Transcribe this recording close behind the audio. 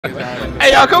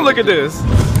Hey, y'all, come look at this.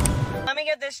 Let me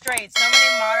get this straight. So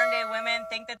many modern day women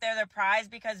think that they're the prize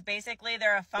because basically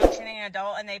they're a functioning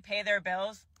adult and they pay their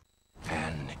bills.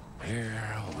 And here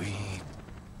we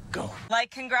go.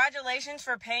 Like, congratulations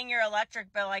for paying your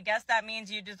electric bill. I guess that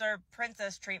means you deserve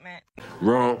princess treatment.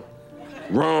 Wrong.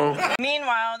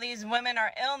 Meanwhile, these women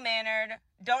are ill-mannered,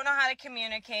 don't know how to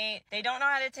communicate, they don't know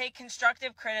how to take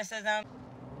constructive criticism.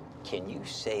 Can you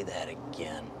say that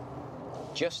again?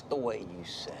 Just the way you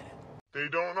said it. They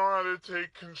don't know how to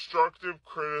take constructive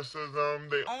criticism.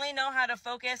 They Only know how to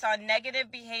focus on negative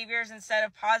behaviors instead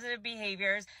of positive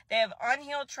behaviors. They have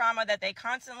unhealed trauma that they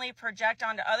constantly project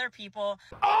onto other people.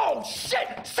 Oh,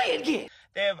 shit! Say it again!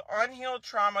 They have unhealed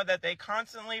trauma that they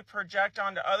constantly project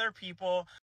onto other people.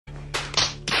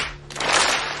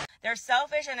 They're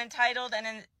selfish and entitled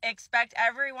and expect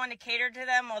everyone to cater to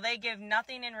them while they give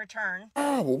nothing in return.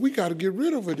 Oh, well, we got to get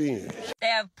rid of it then. They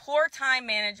have poor time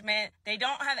management. They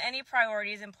don't have any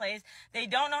priorities in place. They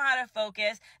don't know how to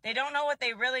focus. They don't know what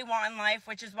they really want in life,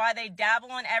 which is why they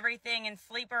dabble in everything and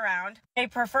sleep around. They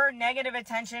prefer negative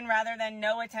attention rather than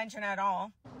no attention at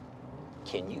all.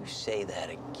 Can you say that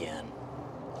again?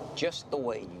 Just the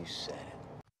way you said it.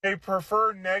 They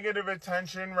prefer negative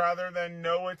attention rather than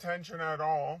no attention at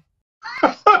all.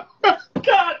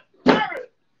 God damn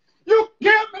it! You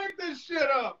can't make this shit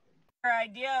up! Their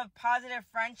idea of positive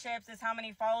friendships is how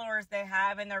many followers they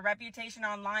have, and their reputation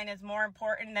online is more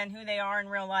important than who they are in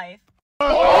real life.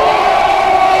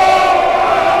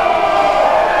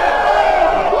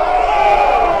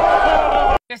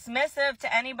 Dismissive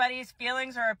to anybody's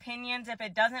feelings or opinions if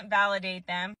it doesn't validate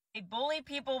them. They bully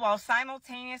people while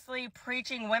simultaneously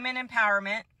preaching women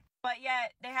empowerment. But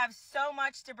yet, they have so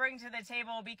much to bring to the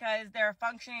table because they're a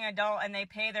functioning adult and they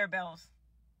pay their bills.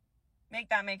 Make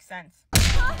that make sense.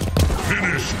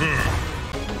 Finish her!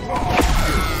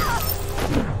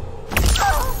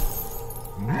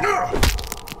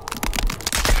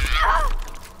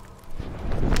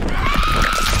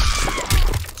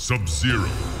 Sub-Zero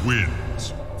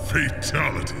wins.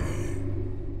 Fatality.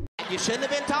 You shouldn't have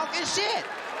been talking shit.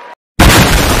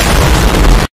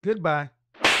 Goodbye.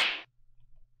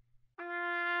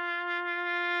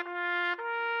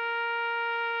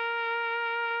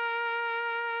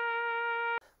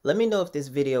 Let me know if this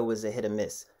video was a hit or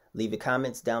miss. Leave your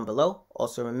comments down below.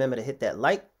 Also remember to hit that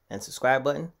like and subscribe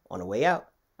button on the way out.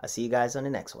 I'll see you guys on the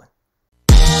next one.